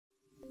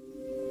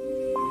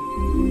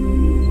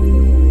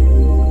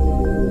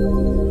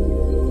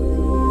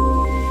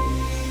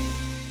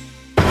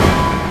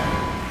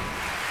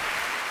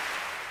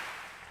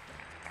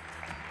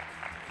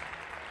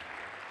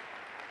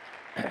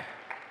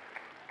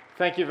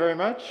Thank you very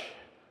much.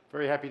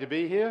 Very happy to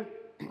be here.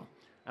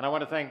 And I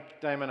want to thank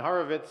Damon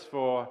Horowitz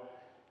for,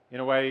 in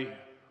a way,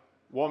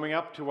 warming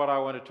up to what I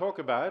want to talk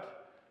about,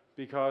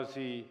 because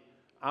he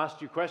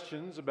asked you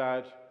questions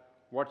about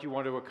what you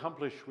want to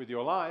accomplish with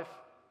your life.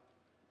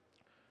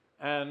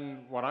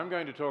 And what I'm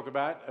going to talk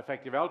about,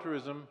 effective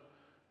altruism,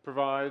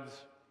 provides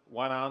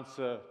one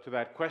answer to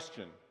that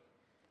question.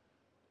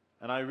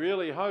 And I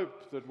really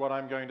hope that what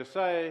I'm going to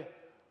say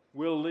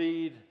will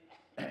lead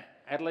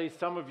at least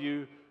some of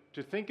you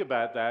to think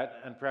about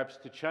that and perhaps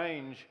to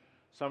change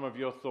some of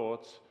your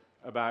thoughts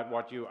about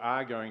what you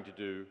are going to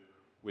do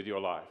with your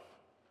life.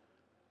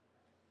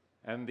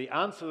 And the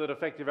answer that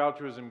effective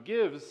altruism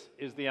gives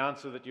is the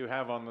answer that you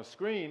have on the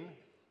screen,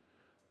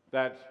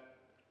 that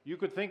you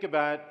could think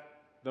about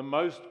the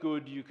most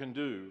good you can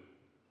do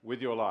with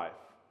your life.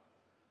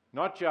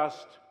 Not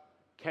just,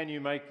 can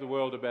you make the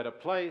world a better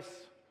place,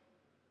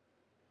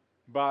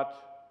 but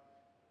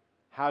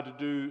how to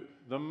do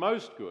the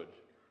most good,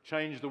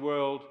 change the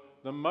world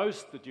the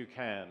most that you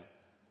can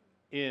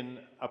in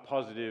a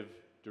positive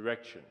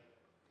direction.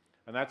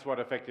 And that's what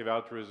effective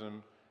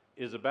altruism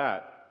is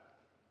about.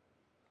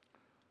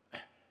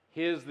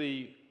 Here's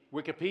the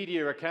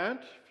Wikipedia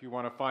account. If you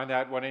want to find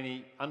out what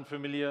any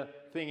unfamiliar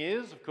thing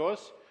is, of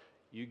course,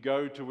 you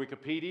go to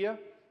Wikipedia.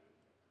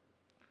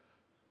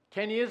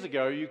 10 years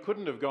ago, you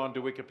couldn't have gone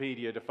to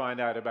Wikipedia to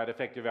find out about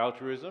effective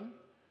altruism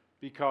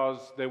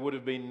because there would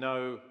have been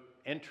no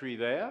entry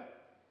there.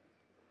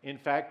 In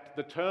fact,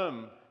 the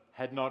term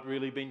had not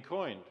really been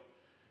coined.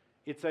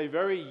 It's a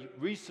very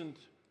recent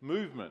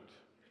movement,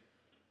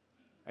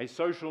 a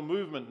social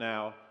movement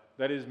now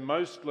that is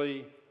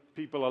mostly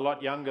people a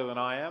lot younger than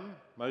I am,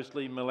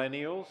 mostly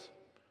millennials,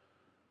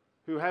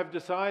 who have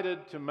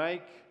decided to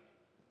make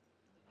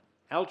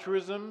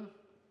altruism,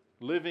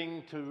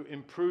 living to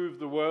improve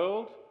the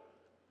world,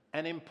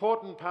 an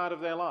important part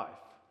of their life.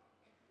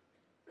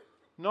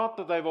 Not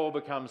that they've all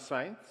become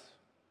saints.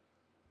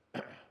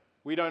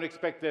 We don't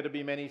expect there to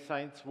be many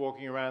saints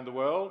walking around the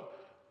world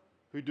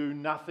who do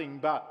nothing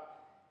but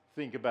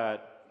think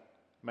about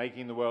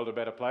making the world a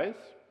better place.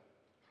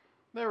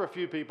 There are a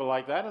few people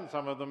like that, and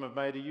some of them have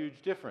made a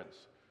huge difference.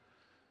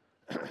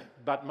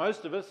 But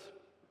most of us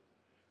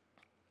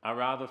are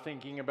rather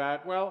thinking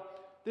about, well,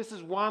 this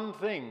is one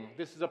thing,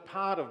 this is a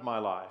part of my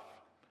life.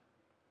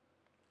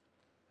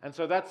 And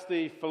so that's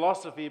the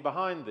philosophy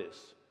behind this,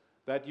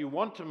 that you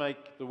want to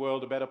make the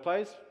world a better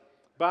place,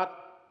 but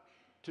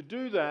to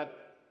do that,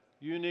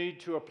 you need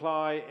to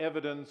apply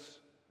evidence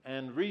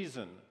and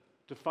reason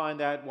to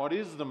find out what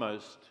is the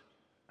most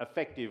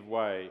effective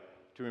way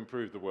to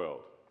improve the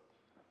world.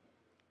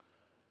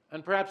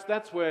 And perhaps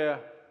that's where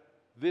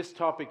this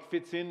topic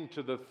fits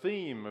into the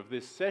theme of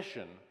this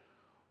session,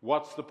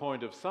 what's the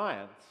point of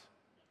science?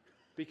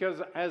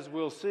 Because as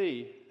we'll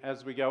see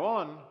as we go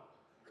on,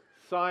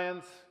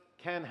 science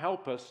can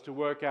help us to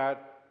work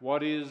out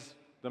what is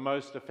the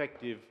most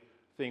effective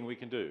thing we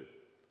can do.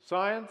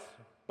 Science,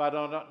 but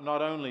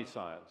not only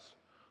science.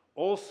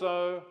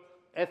 Also,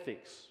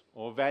 ethics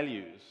or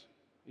values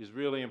is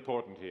really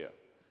important here,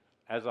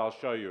 as I'll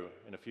show you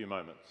in a few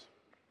moments.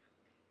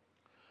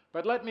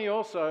 But let me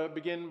also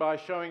begin by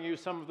showing you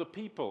some of the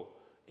people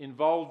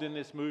involved in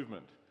this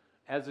movement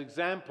as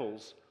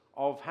examples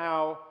of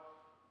how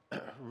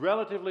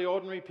relatively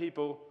ordinary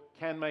people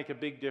can make a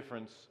big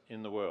difference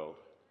in the world.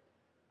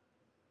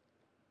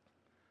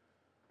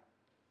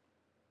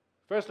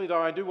 Firstly,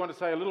 though, I do want to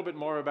say a little bit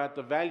more about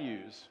the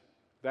values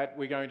that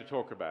we're going to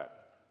talk about.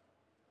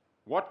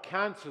 What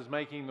counts as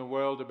making the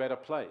world a better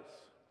place?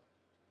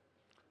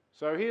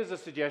 So here's a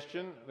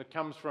suggestion that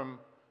comes from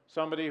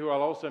somebody who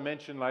I'll also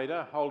mention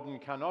later, Holden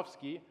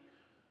Karnofsky,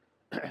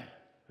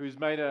 who's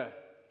made an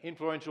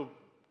influential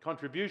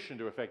contribution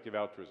to effective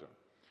altruism.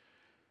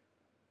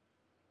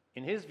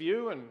 In his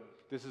view, and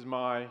this is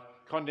my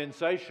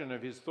condensation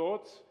of his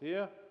thoughts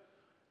here,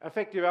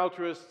 effective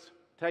altruists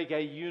take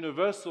a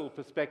universal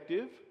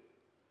perspective.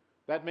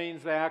 That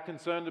means they are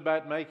concerned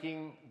about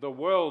making the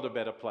world a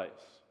better place,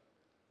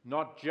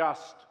 not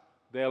just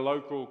their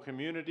local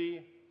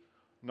community,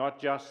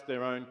 not just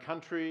their own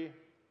country,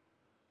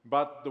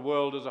 but the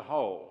world as a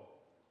whole.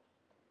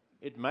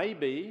 It may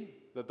be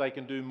that they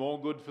can do more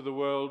good for the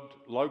world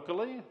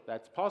locally,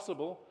 that's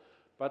possible,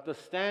 but the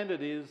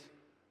standard is,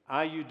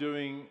 are you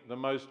doing the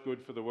most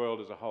good for the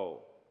world as a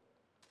whole?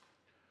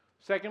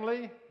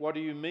 Secondly, what do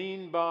you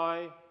mean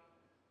by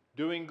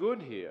doing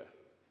good here?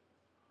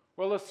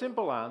 Well, the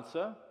simple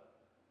answer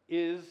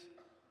is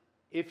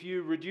if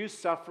you reduce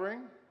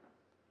suffering,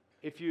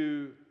 if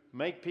you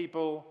make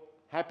people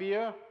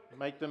happier,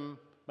 make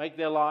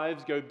their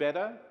lives go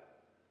better,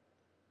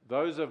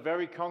 those are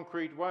very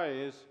concrete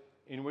ways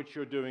in which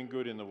you're doing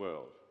good in the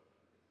world.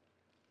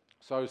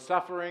 So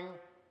suffering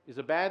is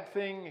a bad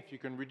thing. If you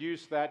can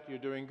reduce that, you're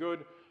doing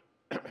good.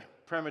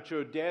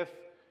 Premature death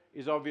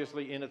is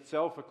obviously in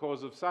itself a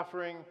cause of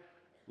suffering,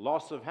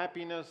 loss of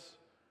happiness,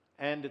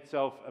 and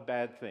itself a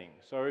bad thing.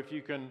 So if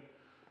you can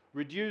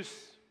reduce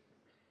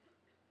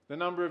the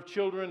number of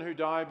children who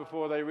die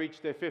before they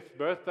reach their 5th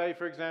birthday,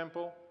 for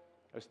example,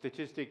 a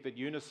statistic that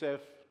UNICEF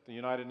the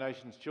United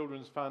Nations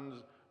Children's Fund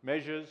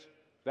measures,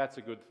 that's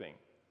a good thing.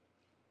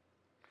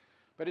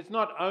 But it's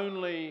not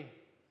only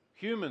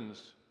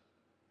humans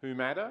who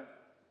matter,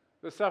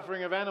 the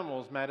suffering of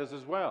animals matters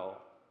as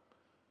well.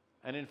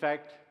 And in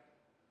fact,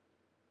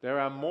 there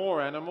are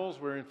more animals,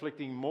 we're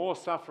inflicting more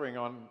suffering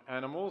on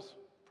animals,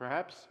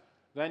 perhaps,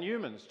 than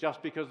humans,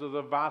 just because of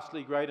the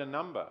vastly greater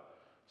number.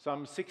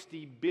 Some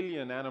 60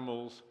 billion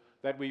animals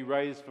that we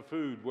raise for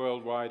food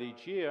worldwide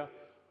each year,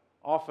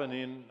 often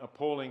in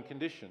appalling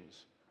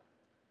conditions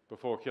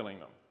before killing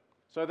them.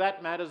 So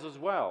that matters as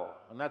well,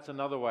 and that's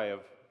another way of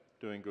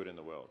doing good in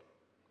the world.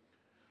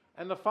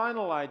 And the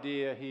final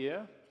idea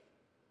here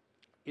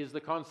is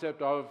the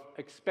concept of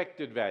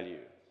expected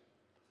value.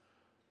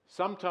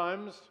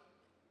 Sometimes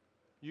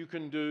you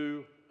can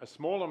do a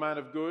small amount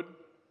of good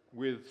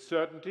with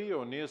certainty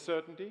or near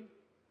certainty,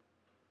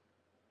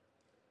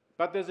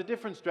 but there's a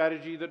different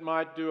strategy that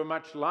might do a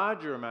much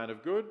larger amount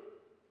of good,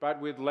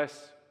 but with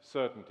less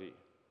certainty.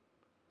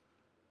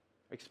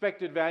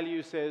 Expected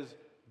value says,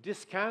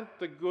 discount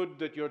the good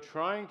that you're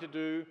trying to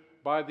do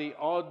by the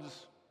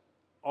odds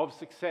of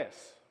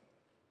success.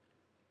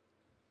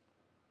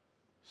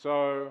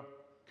 So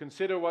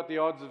consider what the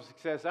odds of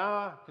success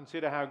are,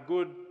 consider how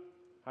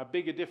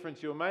big a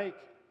difference you'll make,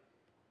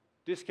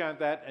 discount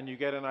that, and you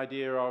get an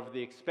idea of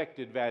the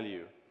expected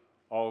value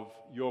of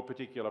your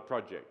particular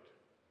project.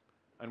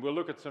 And we'll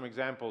look at some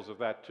examples of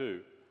that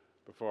too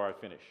before I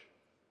finish.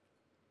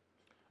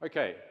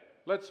 Okay,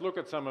 let's look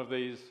at some of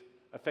these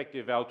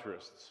effective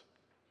altruists.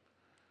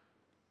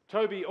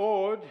 Toby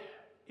Ord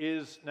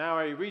is now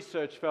a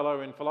research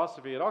fellow in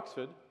philosophy at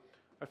Oxford.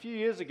 A few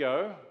years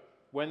ago,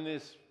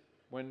 when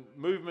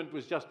movement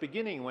was just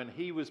beginning, when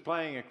he was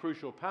playing a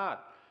crucial part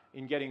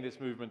in getting this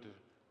movement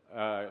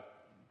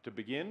to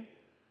begin,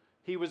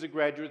 he was a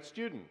graduate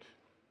student.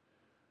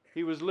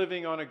 He was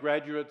living on a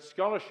graduate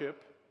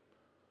scholarship,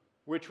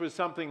 which was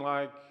something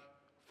like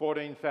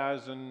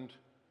 14,000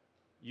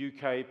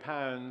 UK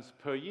pounds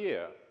per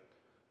year.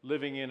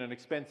 Living in an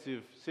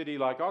expensive city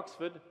like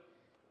Oxford,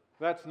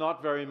 that's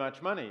not very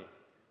much money.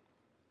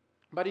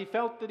 But he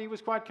felt that he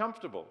was quite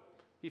comfortable.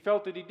 He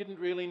felt that he didn't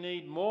really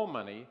need more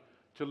money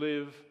to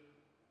live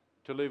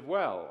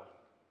well.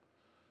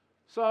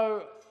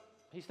 So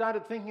he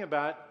started thinking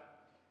about,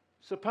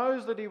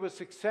 suppose that he was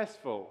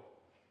successful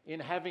in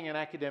having an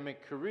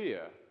academic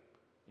career,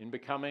 in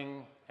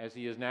becoming, as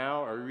he is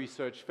now, a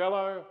research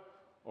fellow,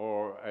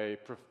 or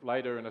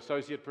later an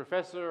associate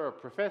professor or a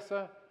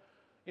professor.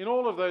 In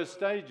all of those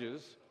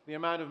stages, the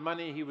amount of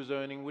money he was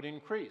earning would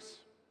increase.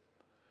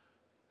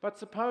 But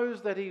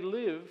suppose that he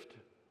lived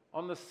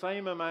on the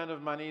same amount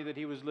of money that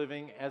he was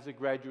living as a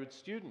graduate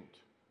student,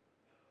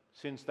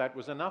 since that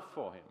was enough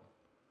for him.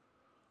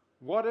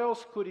 What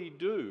else could he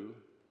do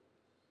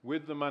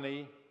with the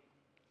money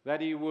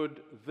that he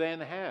would then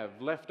have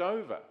left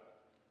over?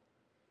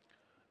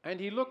 And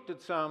he looked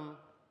at some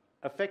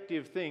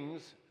effective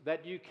things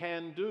that you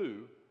can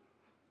do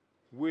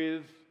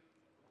with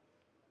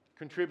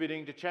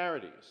contributing to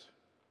charities.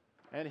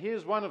 And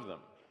here's one of them.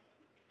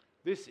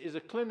 This is a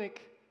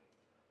clinic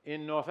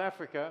in North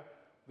Africa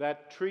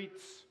that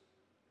treats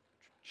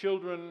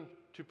children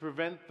to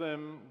prevent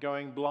them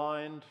going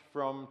blind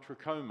from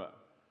trachoma.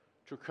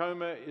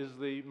 Trachoma is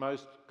the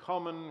most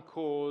common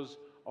cause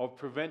of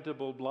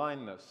preventable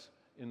blindness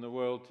in the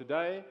world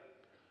today,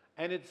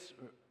 and it's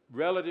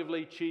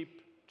relatively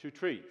cheap to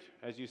treat.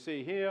 As you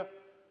see here,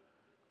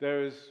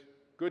 there is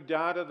good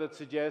data that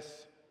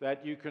suggests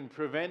that you can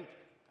prevent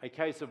a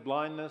case of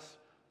blindness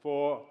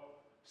for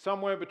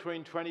somewhere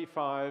between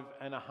 $25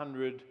 and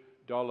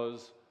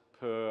 $100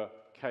 per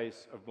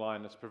case of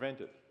blindness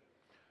prevented.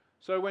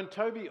 So when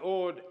Toby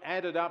Ord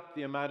added up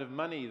the amount of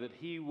money that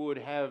he would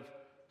have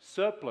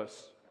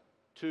surplus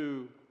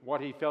to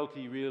what he felt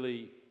he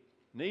really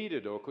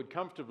needed or could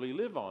comfortably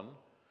live on,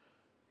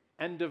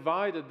 and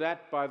divided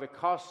that by the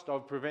cost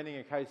of preventing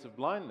a case of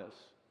blindness,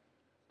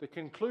 the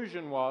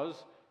conclusion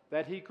was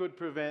that he could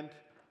prevent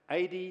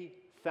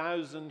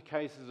 80,000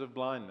 cases of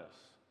blindness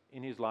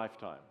in his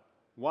lifetime.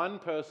 One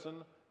person,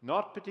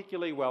 not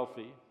particularly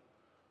wealthy,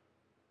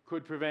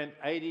 could prevent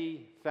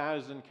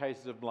 80,000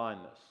 cases of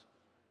blindness.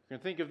 You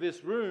can think of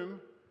this room,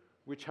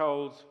 which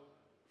holds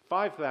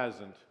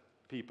 5,000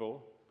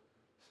 people.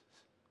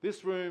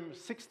 This room,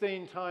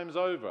 16 times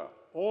over,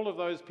 all of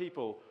those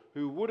people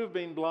who would have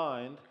been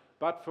blind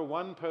but for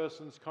one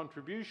person's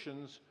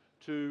contributions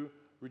to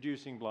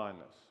reducing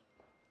blindness.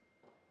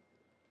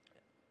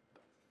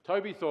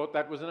 Toby thought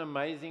that was an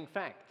amazing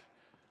fact,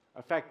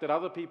 a fact that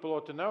other people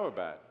ought to know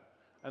about.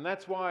 And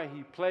that's why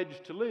he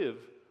pledged to live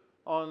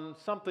on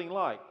something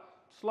like,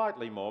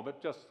 slightly more,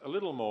 but just a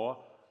little more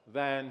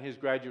than his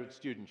graduate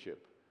studentship,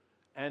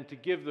 and to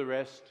give the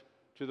rest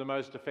to the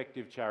most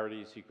effective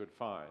charities he could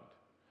find.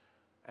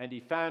 And he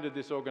founded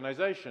this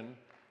organization.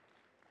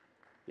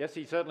 Yes,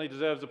 he certainly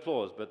deserves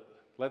applause, but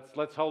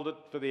let's hold it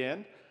for the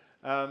end.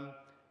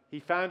 He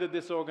founded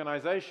this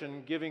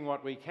organization, Giving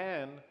What We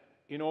Can,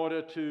 in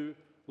order to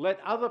let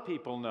other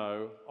people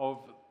know of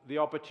the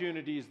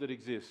opportunities that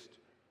exist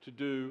to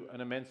do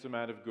an immense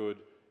amount of good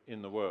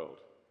in the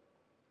world.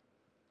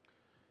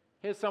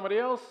 Here's somebody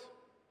else,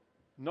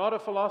 not a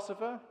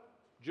philosopher,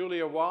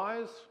 Julia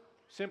Wise,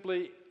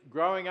 simply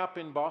growing up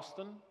in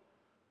Boston,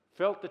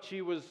 felt that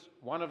she was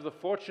one of the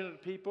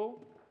fortunate people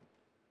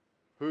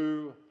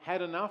who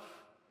had enough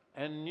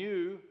and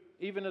knew,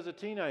 even as a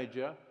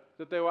teenager,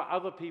 that there were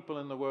other people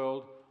in the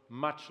world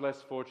much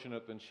less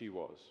fortunate than she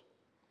was.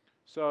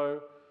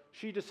 So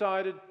she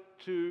decided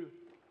to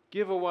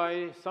give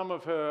away some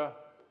of her,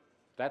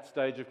 that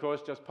stage of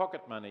course, just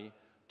pocket money,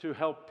 to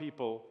help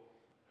people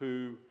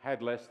who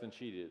had less than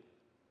she did.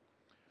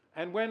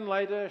 And when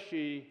later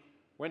she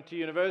went to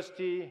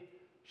university,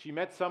 she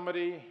met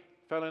somebody,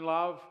 fell in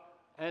love,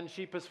 and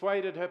she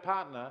persuaded her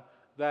partner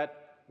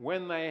that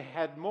when they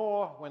had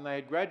more, when they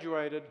had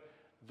graduated,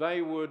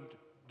 they would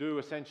do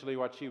essentially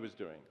what she was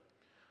doing.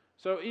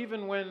 So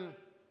even when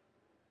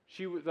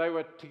they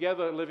were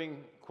together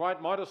living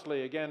quite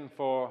modestly, again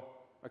for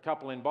a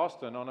couple in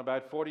Boston, on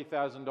about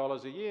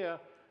 $40,000 a year,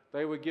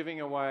 they were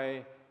giving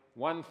away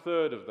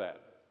 1/3 of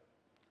that.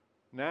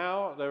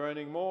 Now they're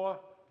earning more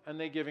and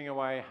they're giving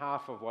away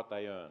half of what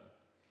they earn.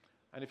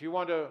 And if you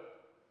want to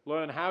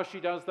learn how she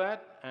does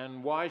that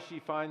and why she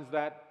finds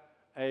that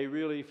a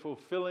really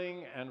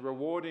fulfilling and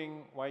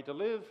rewarding way to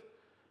live,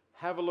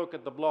 have a look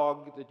at the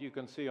blog that you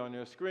can see on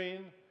your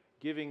screen,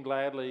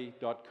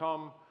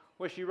 givinggladly.com,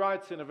 where she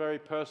writes in a very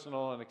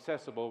personal and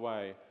accessible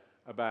way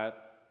about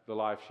the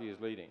life she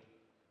is leading.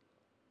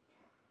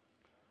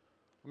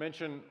 I'll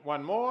mention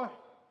one more,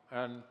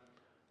 an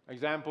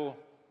example,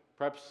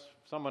 perhaps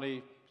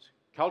somebody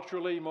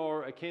culturally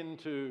more akin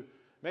to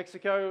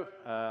Mexico,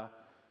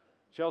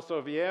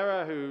 Celso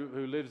Vieira,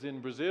 who lives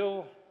in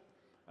Brazil,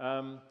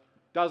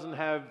 doesn't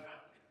have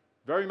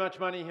very much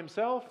money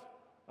himself,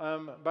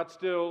 but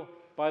still,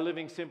 by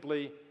living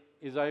simply,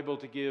 is able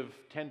to give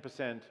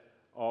 10%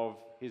 of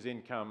his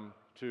income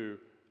to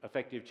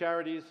effective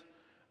charities.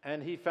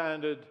 And he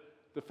founded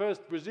the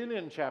first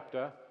Brazilian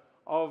chapter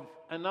of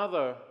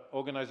another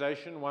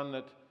organization, one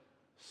that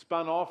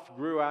spun off,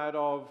 grew out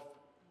of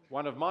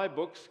one of my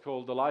books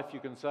called The Life You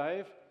Can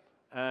Save,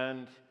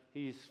 and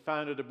he's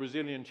founded a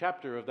Brazilian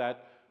chapter of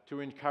that to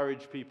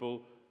encourage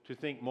people to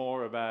think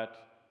more about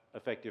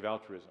effective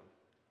altruism.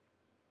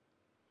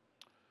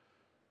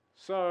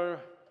 So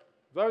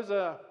those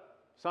are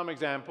some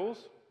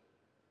examples.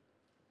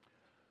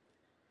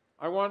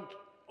 I want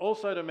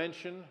also to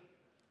mention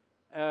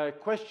a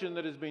question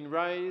that has been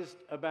raised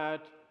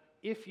about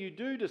if you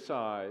do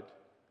decide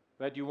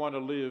that you want to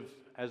live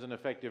as an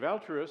effective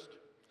altruist,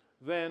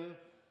 then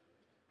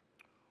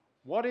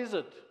what is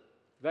it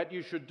that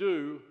you should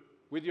do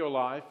with your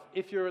life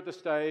if you're at the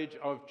stage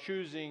of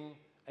choosing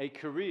a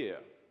career?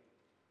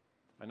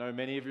 I know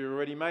many of you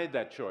already made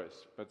that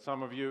choice, but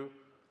some of you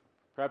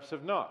perhaps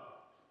have not.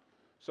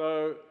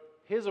 So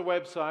here's a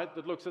website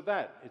that looks at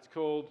that. It's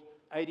called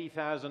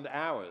 80,000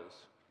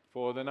 Hours,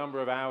 for the number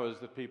of hours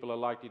that people are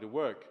likely to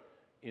work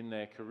in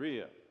their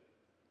career.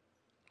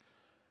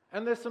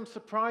 And there's some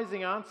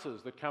surprising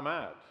answers that come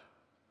out.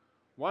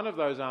 One of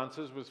those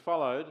answers was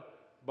followed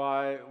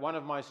by one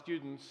of my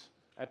students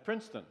at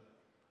Princeton,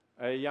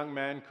 a young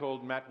man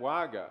called Matt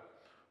Wager,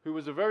 who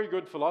was a very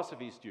good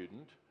philosophy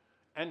student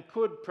and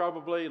could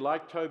probably,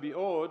 like Toby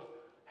Ord,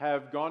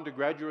 have gone to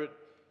graduate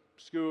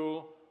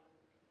school,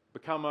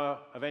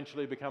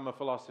 eventually become a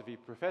philosophy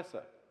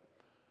professor.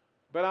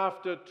 But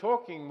after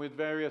talking with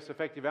various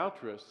effective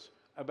altruists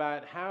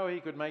about how he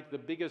could make the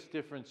biggest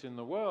difference in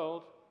the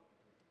world,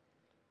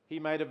 he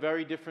made a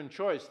very different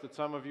choice that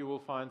some of you will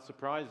find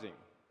surprising.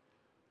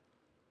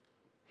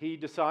 He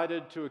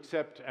decided to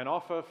accept an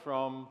offer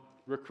from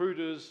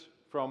recruiters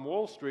from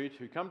Wall Street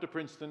who come to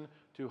Princeton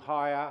to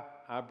hire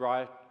our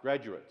bright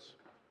graduates.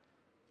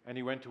 And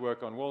he went to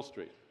work on Wall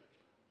Street.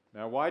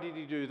 Now, why did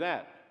he do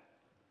that?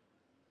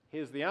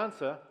 Here's the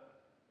answer.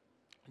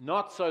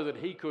 Not so that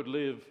he could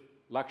live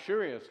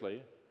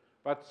luxuriously,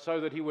 but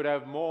so that he would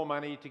have more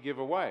money to give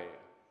away.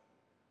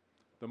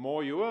 The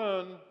more you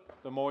earn,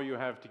 the more you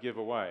have to give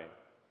away.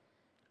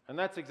 And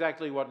that's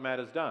exactly what Matt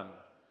has done.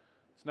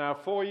 It's now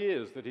 4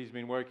 years that he's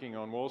been working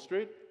on Wall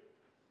Street.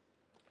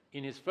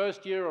 In his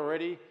first year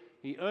already,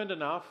 he earned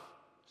enough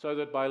so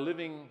that by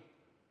living,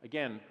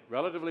 again,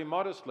 relatively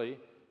modestly,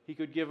 he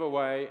could give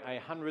away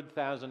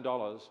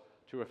 $100,000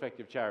 to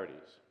effective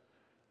charities.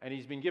 And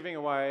he's been giving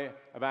away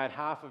about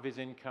half of his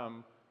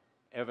income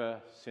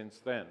ever since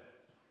then.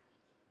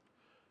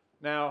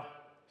 Now,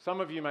 some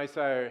of you may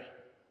say,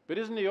 but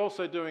isn't he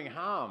also doing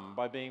harm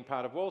by being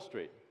part of Wall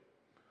Street?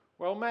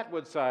 Well, Matt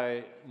would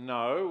say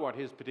no, what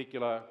his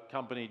particular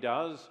company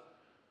does,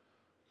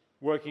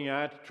 working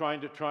out,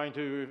 trying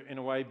to, in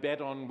a way,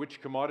 bet on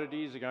which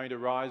commodities are going to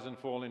rise and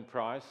fall in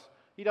price.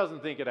 He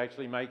doesn't think it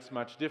actually makes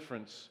much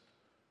difference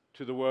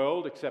to the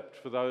world, except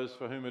for those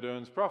for whom it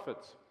earns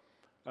profits.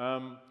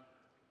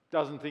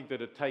 Doesn't think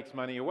that it takes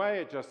money away,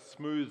 it just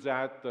smooths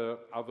out the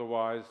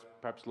otherwise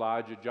perhaps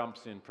larger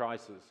jumps in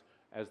prices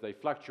as they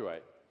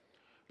fluctuate.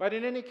 But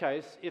in any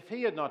case, if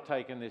he had not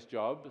taken this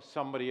job,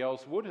 somebody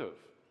else would have.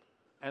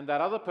 And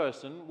that other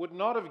person would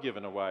not have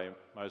given away,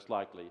 most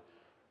likely,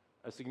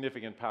 a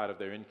significant part of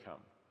their income.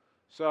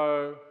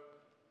 So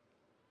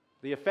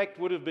the effect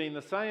would have been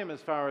the same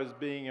as far as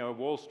being a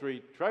Wall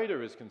Street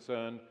trader is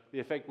concerned. The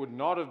effect would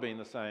not have been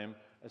the same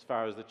as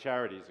far as the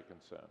charities are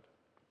concerned.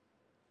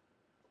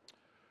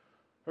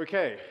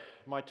 Okay,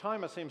 my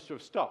timer seems to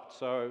have stopped,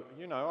 so,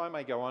 you know, I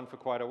may go on for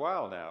quite a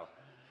while now.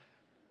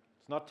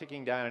 It's not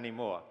ticking down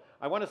anymore.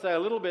 I want to say a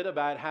little bit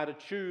about how to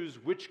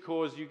choose which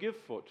cause you give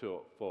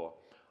for.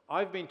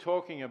 I've been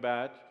talking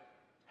about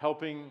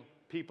helping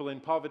people in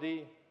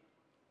poverty,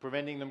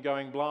 preventing them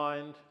going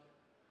blind.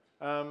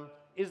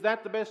 Is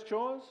that the best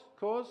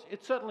cause?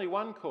 It's certainly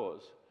one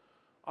cause.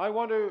 I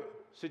want to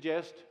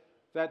suggest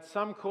that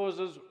some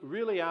causes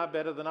really are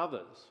better than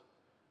others.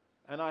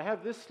 And I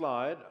have this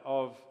slide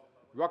of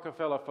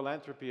Rockefeller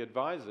Philanthropy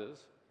Advisors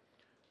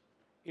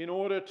in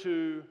order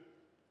to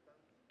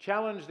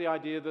challenge the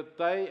idea that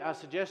they are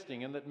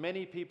suggesting, and that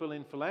many people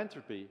in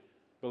philanthropy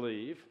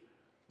believe,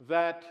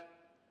 that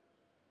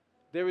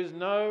there is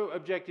no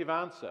objective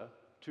answer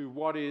to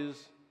what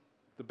is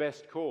the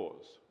best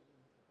cause.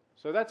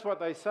 So that's what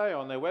they say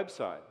on their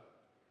website.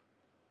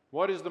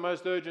 What is the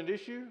most urgent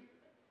issue?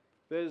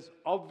 There's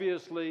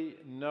obviously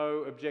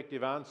no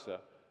objective answer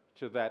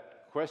to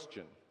that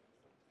question.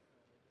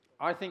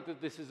 I think that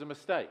this is a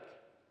mistake.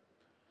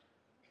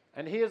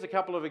 And here's a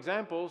couple of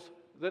examples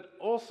that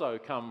also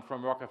come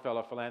from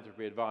Rockefeller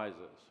Philanthropy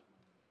Advisors.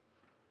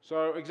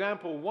 So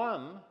example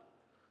one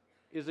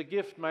is a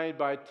gift made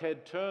by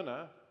Ted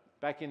Turner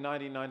back in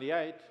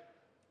 1998.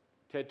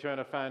 Ted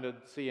Turner founded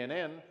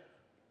CNN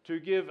to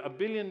give $1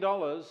 billion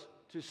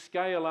to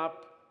scale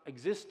up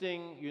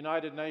existing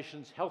United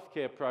Nations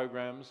healthcare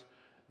programs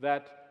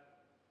that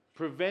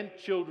prevent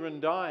children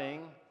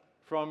dying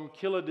from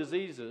killer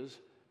diseases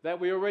that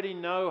we already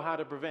know how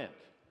to prevent.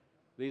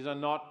 These are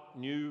not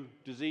new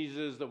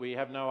diseases that we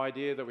have no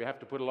idea that we have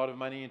to put a lot of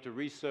money into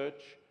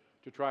research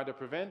to try to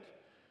prevent.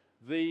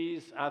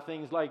 These are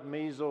things like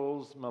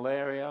measles,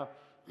 malaria,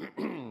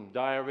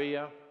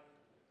 diarrhea.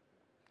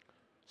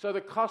 So the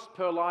cost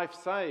per life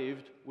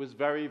saved was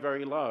very,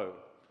 very low.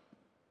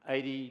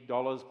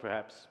 $80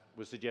 perhaps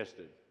was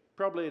suggested.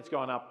 Probably it's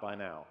gone up by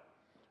now,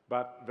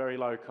 but very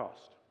low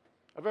cost.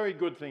 A very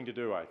good thing to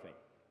do, I think.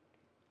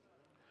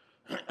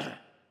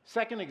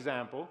 Second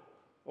example,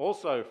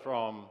 also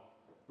from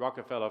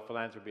Rockefeller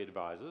Philanthropy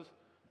Advisors,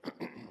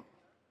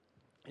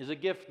 is a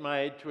gift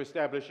made to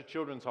establish a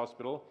children's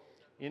hospital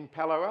in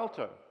Palo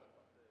Alto.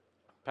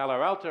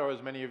 Palo Alto,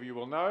 as many of you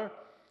will know,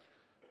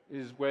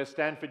 is where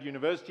Stanford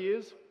University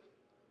is,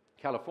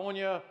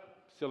 California,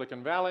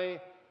 Silicon Valley.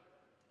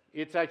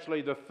 It's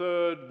actually the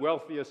third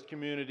wealthiest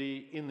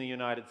community in the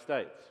United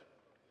States.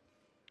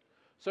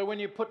 So when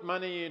you put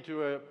money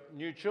into a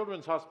new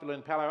children's hospital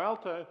in Palo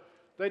Alto,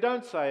 they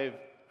don't save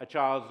a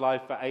child's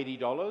life for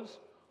 $80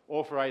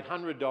 or for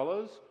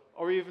 $800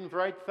 or even for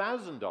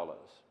 $8,000.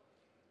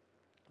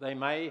 They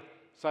may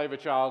save a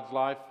child's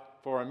life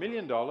for $1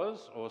 million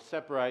or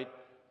separate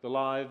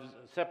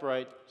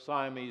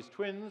Siamese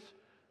twins,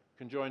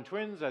 conjoined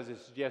twins, as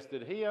is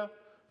suggested here,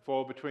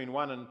 for between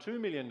 $1 and $2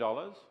 million.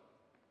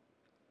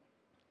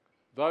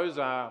 Those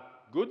are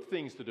good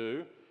things to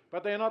do,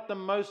 but they're not the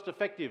most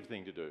effective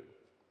thing to do.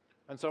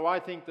 And so I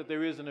think that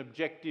there is an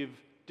objective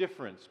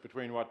difference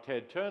between what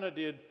Ted Turner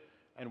did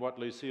and what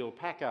Lucille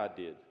Packard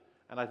did.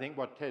 And I think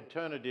what Ted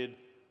Turner did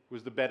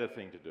was the better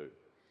thing to do.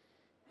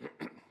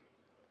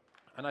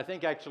 And I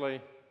think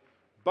actually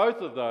both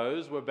of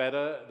those were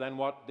better than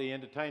what the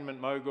entertainment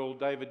mogul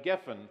David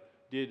Geffen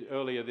did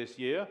earlier this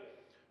year.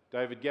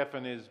 David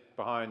Geffen is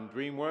behind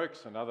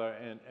DreamWorks and other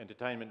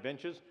entertainment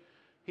ventures.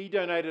 He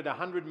donated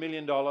 $100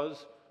 million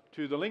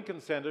to the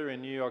Lincoln Center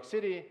in New York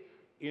City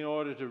in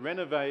order to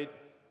renovate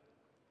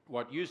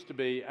what used to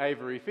be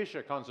Avery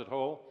Fisher Concert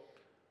Hall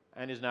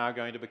and is now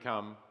going to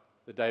become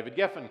the David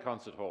Geffen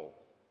Concert Hall.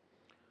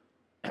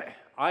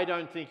 I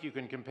don't think you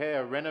can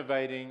compare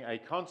renovating a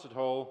concert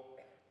hall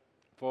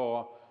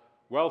for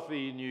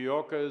wealthy New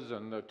Yorkers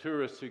and the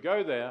tourists who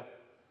go there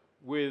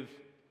with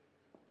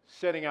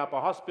setting up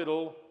a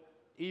hospital,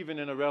 even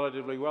in a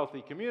relatively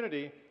wealthy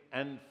community,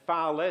 and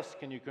far less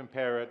can you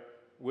compare it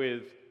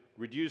with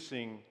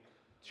reducing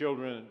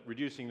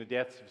the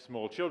deaths of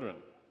small children.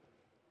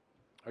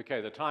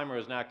 Okay, the timer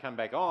has now come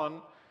back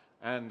on,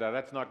 and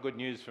that's not good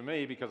news for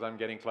me because I'm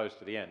getting close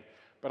to the end.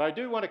 But I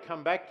do want to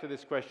come back to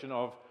this question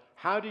of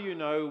how do you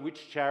know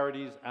which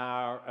charities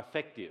are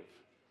effective?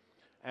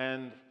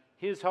 And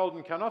here's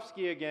Holden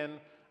Karnofsky again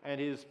and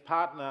his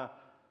partner,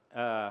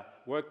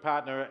 work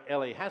partner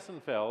Ellie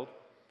Hassenfeld,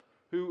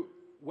 who,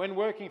 when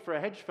working for a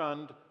hedge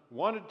fund,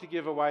 wanted to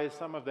give away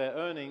some of their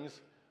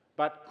earnings,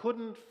 but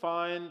couldn't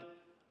find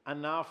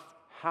enough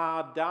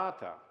hard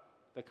data,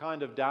 the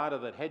kind of data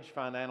that hedge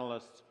fund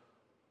analysts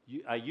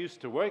are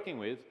used to working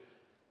with,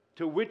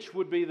 to which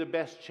would be the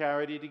best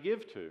charity to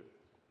give to.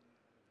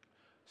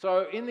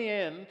 So in the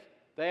end,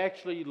 they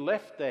actually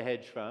left their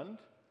hedge fund,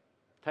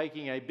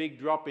 taking a big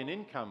drop in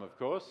income, of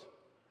course,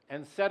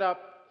 and set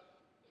up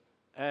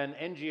an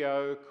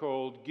NGO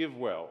called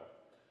GiveWell,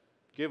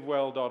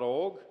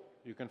 givewell.org.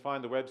 You can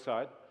find the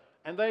website.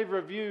 And they've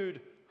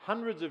reviewed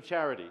hundreds of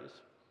charities,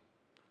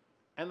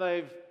 and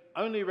they've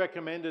only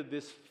recommended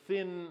this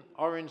thin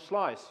orange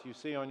slice you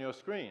see on your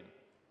screen.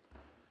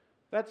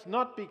 That's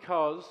not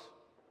because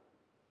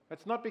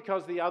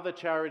the other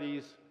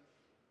charities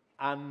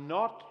are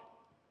not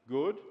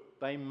good.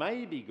 They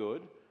may be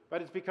good,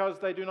 but it's because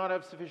they do not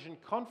have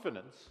sufficient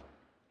confidence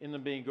in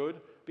them being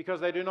good,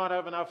 because they do not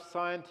have enough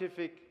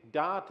scientific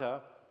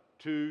data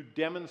to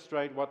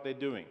demonstrate what they're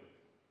doing.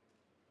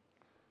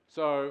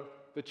 So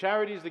the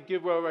charities that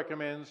GiveWell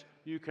recommends,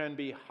 you can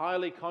be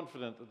highly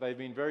confident that they've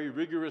been very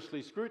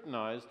rigorously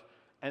scrutinized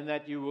and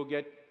that you will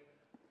get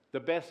the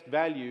best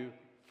value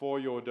for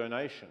your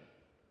donation.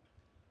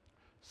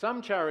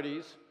 Some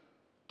charities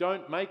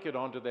don't make it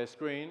onto their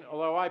screen,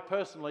 although I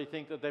personally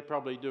think that they're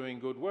probably doing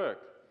good work.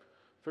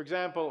 For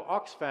example,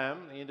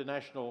 Oxfam, the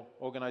international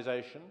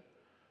organization,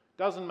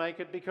 doesn't make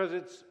it because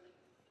it's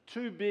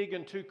too big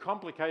and too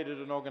complicated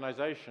an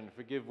organization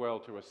for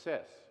GiveWell to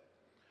assess.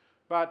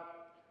 But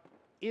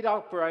it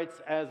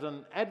operates as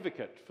an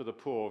advocate for the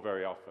poor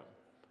very often.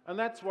 And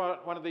that's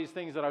one of these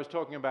things that I was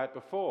talking about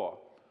before,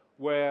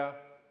 where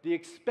the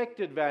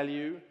expected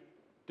value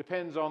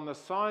depends on the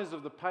size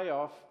of the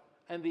payoff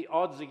and the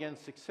odds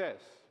against success.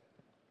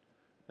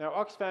 Now,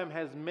 Oxfam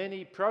has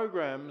many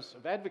programs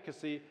of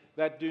advocacy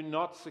that do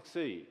not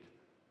succeed,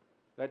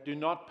 that do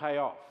not pay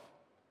off.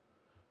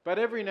 But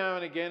every now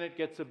and again it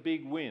gets a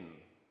big win.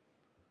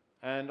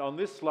 And on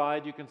this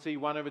slide you can see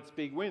one of its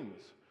big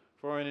wins.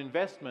 For an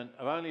investment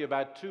of only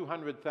about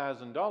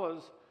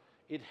 $200,000,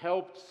 it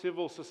helped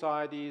civil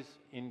societies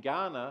in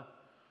Ghana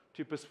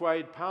to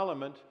persuade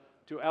Parliament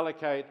to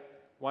allocate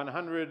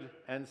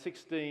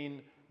 $116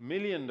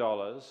 million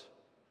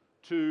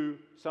to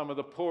some of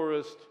the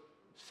poorest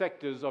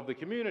sectors of the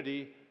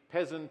community,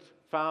 peasant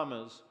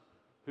farmers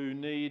who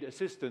need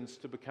assistance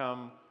to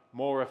become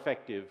more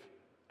effective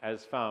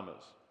as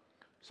farmers.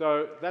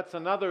 So that's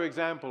another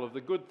example of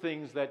the good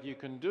things that you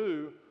can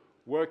do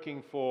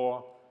working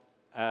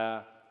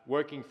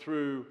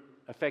through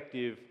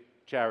effective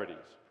charities.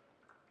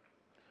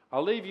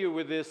 I'll leave you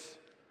with this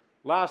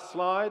last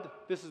slide.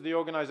 This is the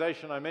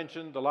organization I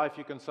mentioned, The Life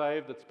You Can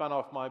Save, that spun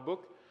off my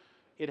book.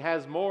 It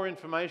has more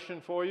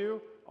information for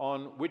you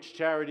on which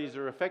charities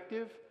are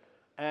effective,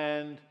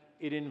 and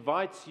it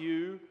invites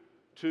you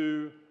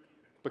to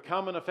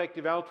become an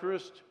effective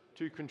altruist,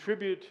 to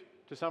contribute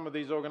to some of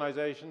these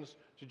organizations,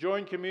 to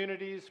join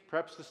communities,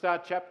 perhaps to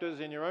start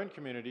chapters in your own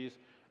communities,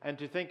 and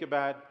to think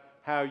about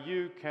how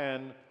you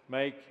can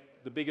make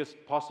the biggest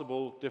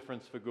possible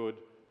difference for good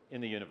in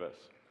the universe.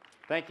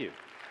 Thank you.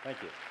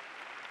 Thank you.